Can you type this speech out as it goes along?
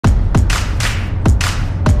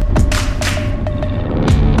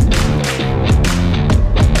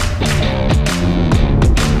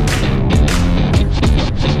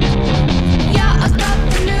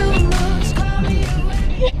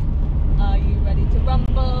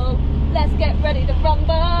ready to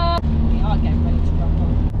rumble. We are getting ready to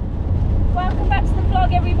rumble. Welcome back to the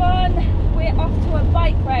vlog, everyone. We're off to a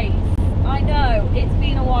bike race. I know, it's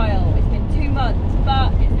been a while. It's been 2 months,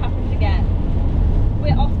 but it's happened again.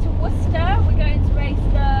 We're off to Worcester. We're going to race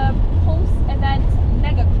the Pulse event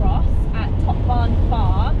Megacross at Top Barn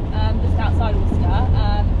Farm, just outside Worcester.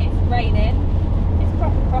 It's raining. It's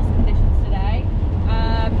proper cross conditions today,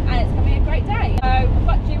 and it's going to be a great day. So I've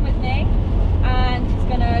got Jim with me, and he's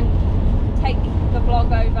going to take the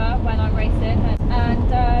vlog over when I'm racing, and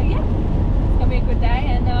yeah, it's going to be a good day,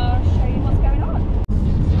 and I'll show you what's going on.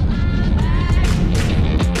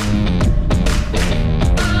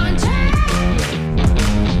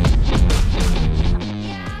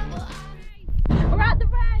 We're at the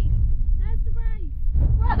race! There's the race!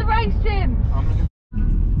 We're at the race, Jim!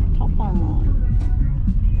 Top Barn.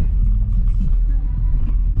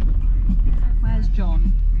 Where's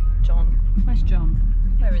John? John. Where's John?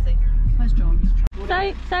 Where is he? Where's John?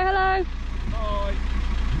 Say hello. Hi.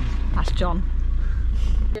 That's John.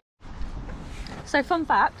 So fun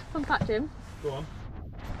fact, Jim. Go on.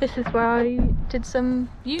 This is where I did some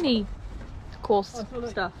uni course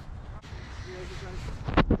stuff.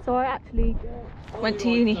 So I actually went to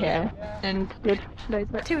uni here and did loads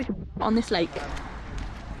of activity on this lake.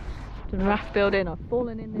 Done raft building, I've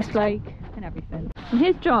fallen in this lake and everything. And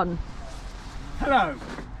here's John. Hello.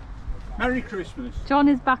 Merry Christmas. John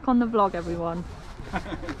is back on the vlog, everyone.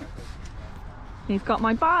 He's got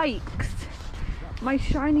my bikes. My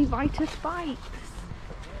shiny Vitus bikes.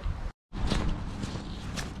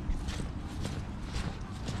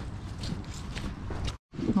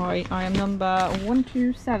 Right, I am number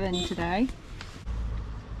 127 today.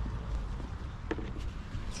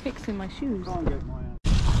 It's fixing my shoes. Can't get my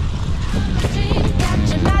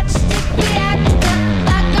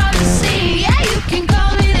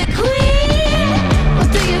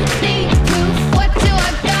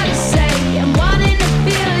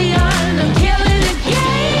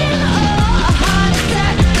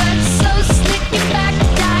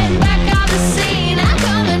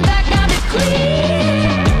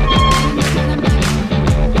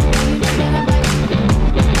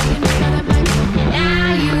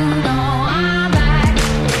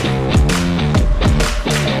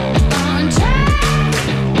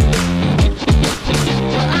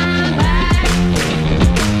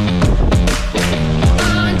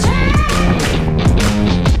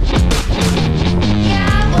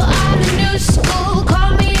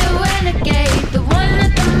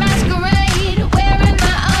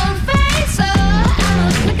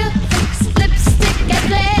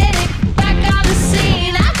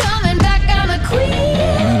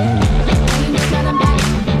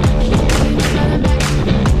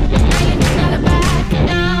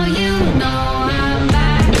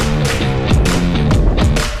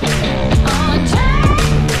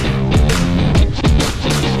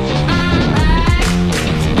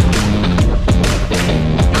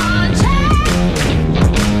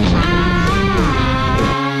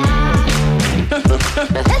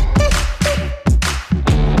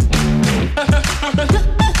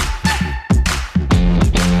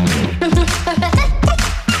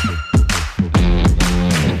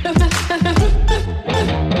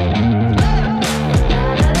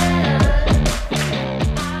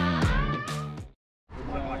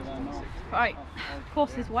Right,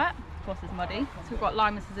 course is wet, course is muddy, so we've got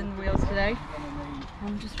limuses in the wheels today.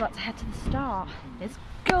 I'm just about to head to the start. Let's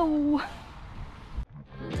go!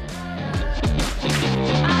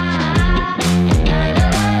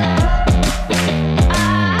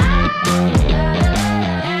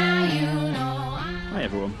 Hi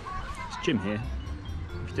everyone, it's Jim here.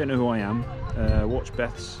 If you don't know who I am, watch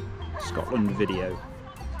Beth's Scotland video.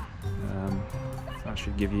 That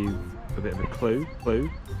should give you a bit of a clue.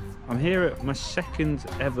 I'm here at my second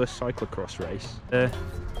ever cyclocross race.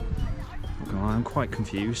 I'm quite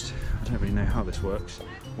confused. I don't really know how this works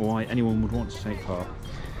or why anyone would want to take part.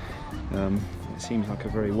 It seems like a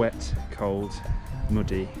very wet, cold,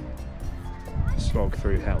 muddy slog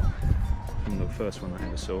through hell from the first one I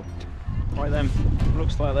ever saw. Right then,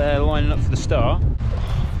 looks like they're lining up for the start.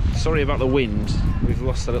 Sorry about the wind, we've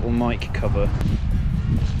lost a little mic cover.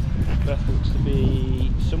 Beth looks to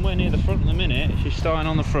be somewhere near the front at the minute. She's starting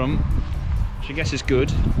on the front, which I guess is good.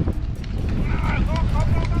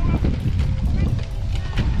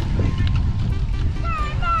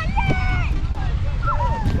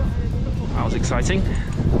 That was exciting.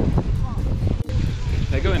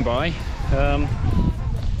 They're going by. I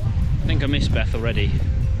think I missed Beth already.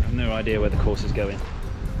 I have no idea where the course is going.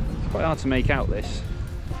 It's quite hard to make out this.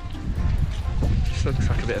 It just looks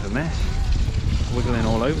like a bit of a mess. Wiggling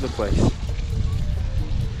all over the place.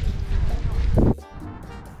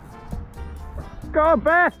 Go on,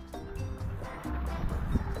 Beth!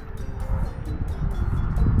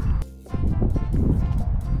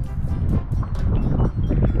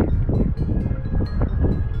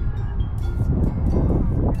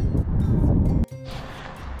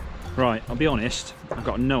 Right, I'll be honest, I've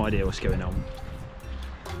got no idea what's going on.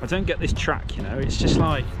 I don't get this track, you know, it's just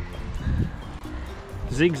like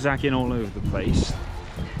zigzagging all over the place.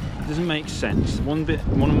 It doesn't make sense. One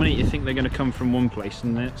minute you think they're going to come from one place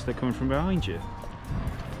and the next they're coming from behind you.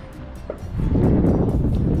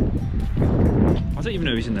 I don't even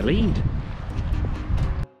know who's in the lead.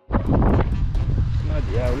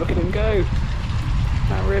 Bloody hell, look at him go.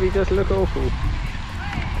 That really does look awful.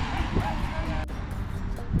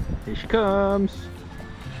 Here she comes.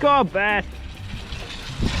 Go on, Beth.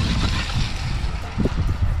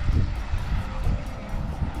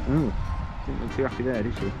 Oh, didn't look too happy there,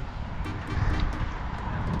 did she?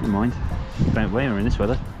 Never mind. Don't weigh her in this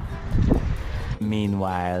weather.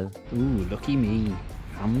 Meanwhile. Ooh, lucky me.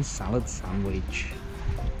 Ham salad sandwich.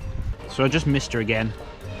 So I just missed her again.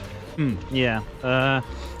 Yeah. I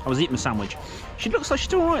was eating a sandwich. She looks like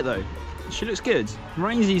she's alright though. She looks good.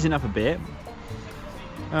 Rain's easing up a bit.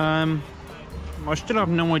 I still have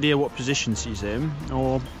no idea what position she's in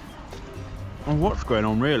or what's going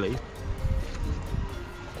on really. It's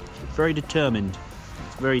very determined.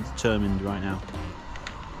 It's very determined right now.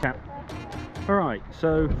 Yeah. Alright,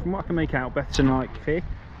 so from what I can make out, Beth's in like 5th,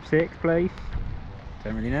 6th place.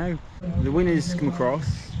 Don't really know. The winners come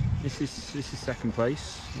across. This is 2nd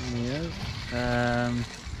place. There we go.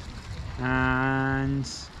 And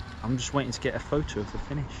I'm just waiting to get a photo of the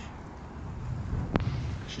finish.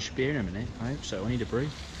 She should be here in a minute. I hope so. I need a brew.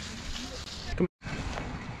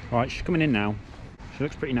 Right, she's coming in now. She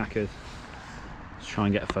looks pretty knackered. Let's try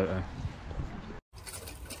and get a photo.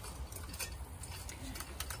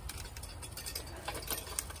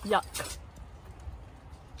 Yuck.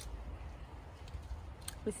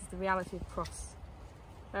 This is the reality of cross.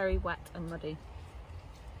 Very wet and muddy.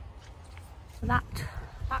 That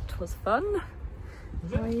was fun.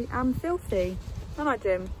 I am filthy. Am I,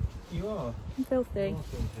 Jim? You are? I'm filthy. You are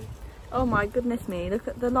filthy. Oh my goodness me, look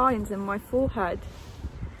at the lines in my forehead.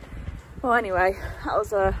 Well anyway, that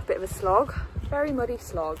was a bit of a slog. Very muddy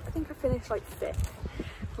slog. I think I finished like 5th.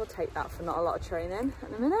 We'll take that for not a lot of training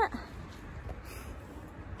in a minute.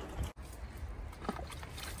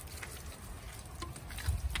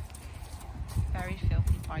 Very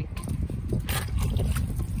filthy bike.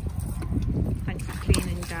 Thanks for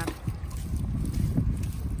cleaning, Dad.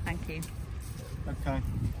 Thank you. Okay.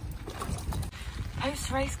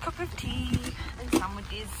 Post-race cup of tea and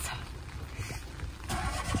sandwiches.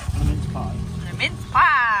 And a mince pie. And a mince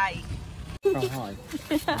pie! Oh hi.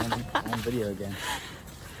 I'm on video again.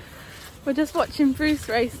 We're just watching Bruce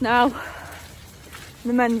race now.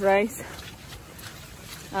 The men's race.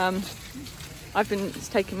 It's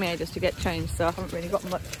taken me ages to get changed, so I haven't really got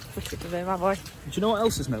much footage of him, have I? Do you know what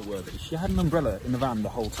else is noteworthy? She had an umbrella in the van the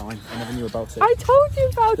whole time. I never knew about it. I told you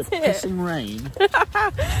about the it! pissing rain.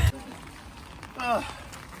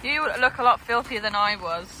 You look a lot filthier than I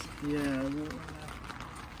was. Yeah, well,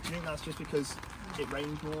 I think that's just because it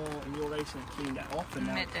rained more in your race and it cleaned it off, and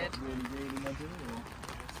now It it's did. really muddy. Or...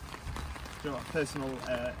 Do you know what, personal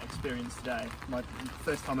experience today, my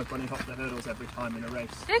first time I've bunny hopped the hurdles every time in a race.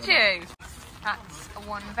 Did you? That's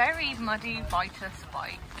one very muddy Vitus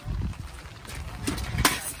bike.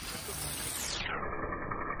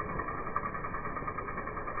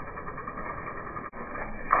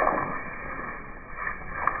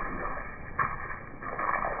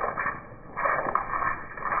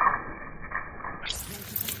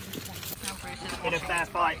 In a fair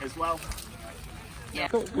fight as well. Yeah.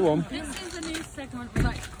 Go on. This is a new segment we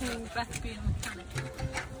like to call Beth being a mechanic.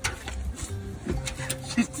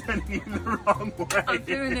 She's turning it the wrong way. I'm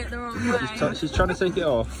doing it the wrong way. She's trying to take it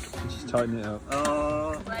off. She's tightening it up.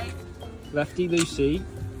 Oh, Wait. Lefty loosey,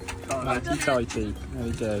 can't righty tighty. There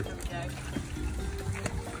we go.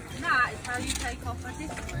 That is how you take off a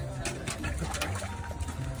disc motor.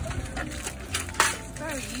 It's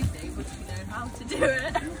very easy once you know how to do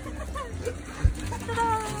it.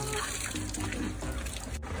 Ta-da!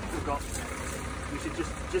 forgot. We should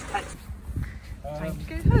just text. Time to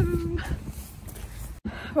go home.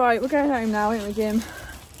 Right, we're going home now, aren't we, Jim?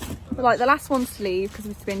 We're like the last ones to leave because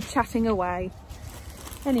we've been chatting away.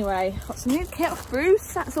 Anyway, got some new kit off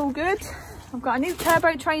Bruce, that's all good. I've got a new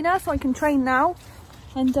turbo trainer so I can train now.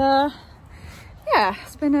 And yeah,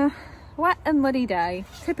 it's been a wet and muddy day.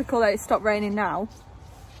 Typical that it stopped raining now.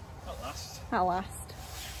 At last.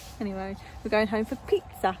 Anyway, we're going home for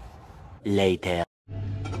pizza. Later.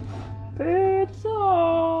 Pizza!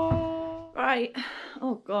 Right,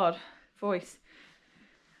 oh God, voice.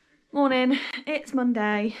 Morning, it's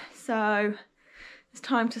Monday, so it's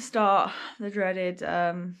time to start the dreaded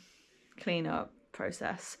clean-up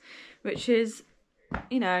process, which is,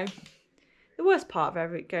 you know, the worst part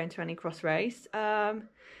of going to any cross race. Got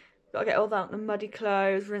to get all the muddy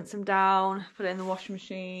clothes, rinse them down, put it in the washing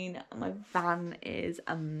machine. My van is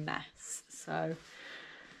a mess, so,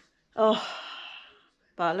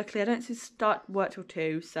 but luckily I don't start work till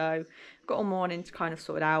 2, so I've got all morning to kind of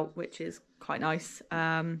sort it out, which is quite nice.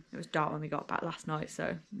 It was dark when we got back last night, so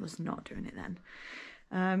I was not doing it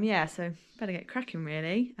then. Yeah, so better get cracking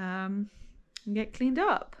really, and get cleaned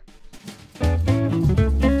up.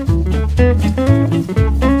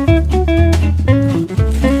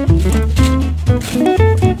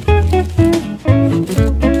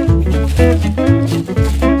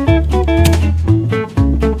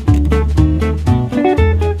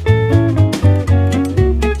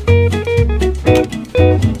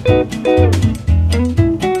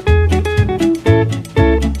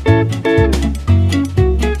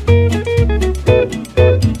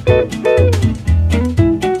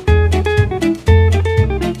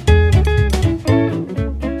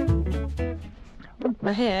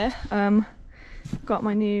 We're here, got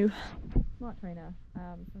my new smart trainer, so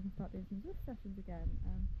I can start doing some good sessions again.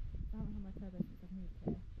 I haven't had my turbo since I've moved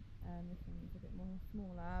here. This one's a bit more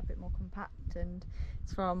smaller, a bit more compact, and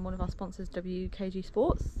it's from one of our sponsors, WKG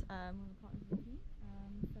Sports, one of the partners of the team.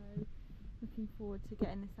 So looking forward to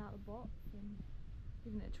getting this out of the box and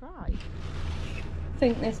giving it a try. I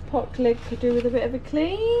think this pot lid could do with a bit of a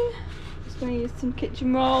clean. Just going to use some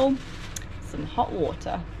kitchen roll, some hot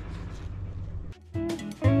water.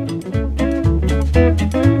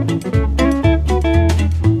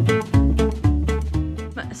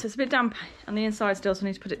 So it's a bit damp on the inside still, so I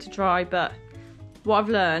need to put it to dry, but what I've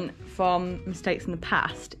learned from mistakes in the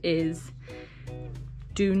past is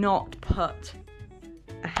do not put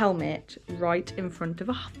a helmet right in front of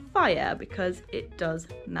a fire because it does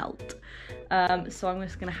melt. So I'm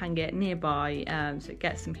just going to hang it nearby so it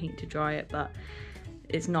gets some heat to dry it, but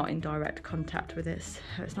it's not in direct contact with it, so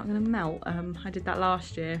it's not going to melt. I did that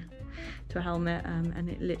last year to a helmet and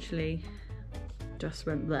it literally just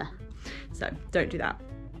went bleh. So don't do that,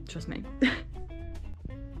 trust me.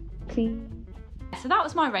 Clean. So that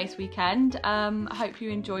was my race weekend. I hope you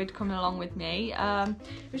enjoyed coming along with me.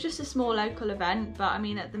 It was just a small local event, but I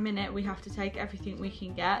mean at the minute we have to take everything we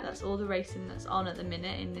can get. That's all the racing that's on at the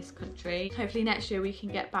minute in this country. Hopefully next year we can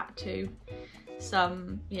get back to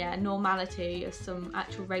some normality of some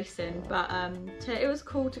actual racing, but it was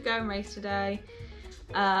cool to go and race today.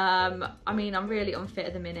 I mean, I'm really unfit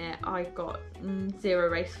at the minute. I've got zero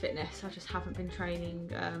race fitness. I just haven't been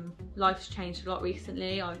training. Life's changed a lot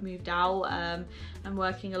recently. I've moved out. I'm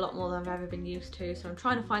working a lot more than I've ever been used to, so I'm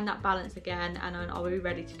trying to find that balance again, and I'll be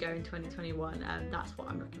ready to go in 2021. That's what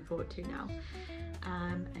I'm looking forward to now.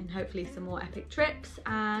 And hopefully some more epic trips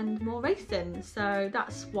and more racing. So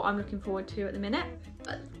that's what I'm looking forward to at the minute.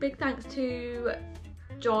 Big thanks to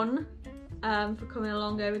John for coming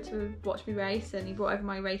along over to watch me race, and he brought over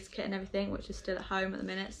my race kit and everything, which is still at home at the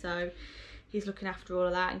minute, so he's looking after all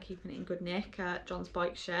of that and keeping it in good nick at John's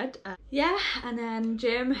bike shed. Yeah, and then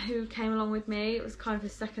Jim, who came along with me, it was kind of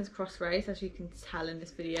his second cross race, as you can tell in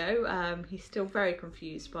this video. He's still very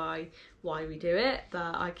confused by why we do it,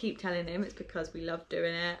 but I keep telling him it's because we love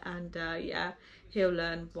doing it, and yeah, he'll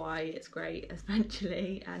learn why it's great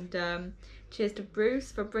eventually. And cheers to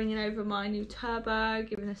Bruce for bringing over my new turbo,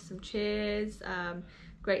 giving us some cheers.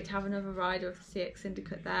 Great to have another rider of the CX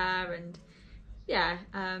Syndicate there, and yeah,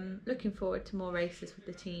 looking forward to more races with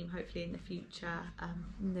the team, hopefully in the future,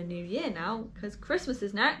 in the new year now, because Christmas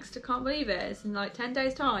is next. I can't believe it, it's in like 10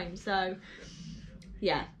 days time, so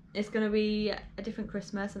yeah, it's going to be a different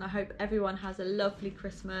Christmas, and I hope everyone has a lovely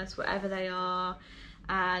Christmas wherever they are,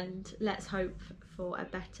 and let's hope for a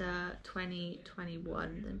better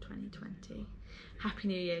 2021 than 2020. Happy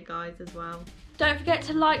New Year, guys, as well. Don't forget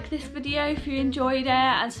to like this video if you enjoyed it,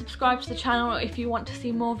 and subscribe to the channel if you want to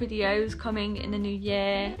see more videos coming in the new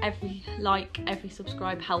year. Every like, every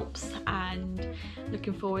subscribe helps, and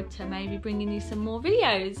looking forward to maybe bringing you some more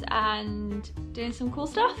videos and doing some cool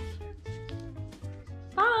stuff.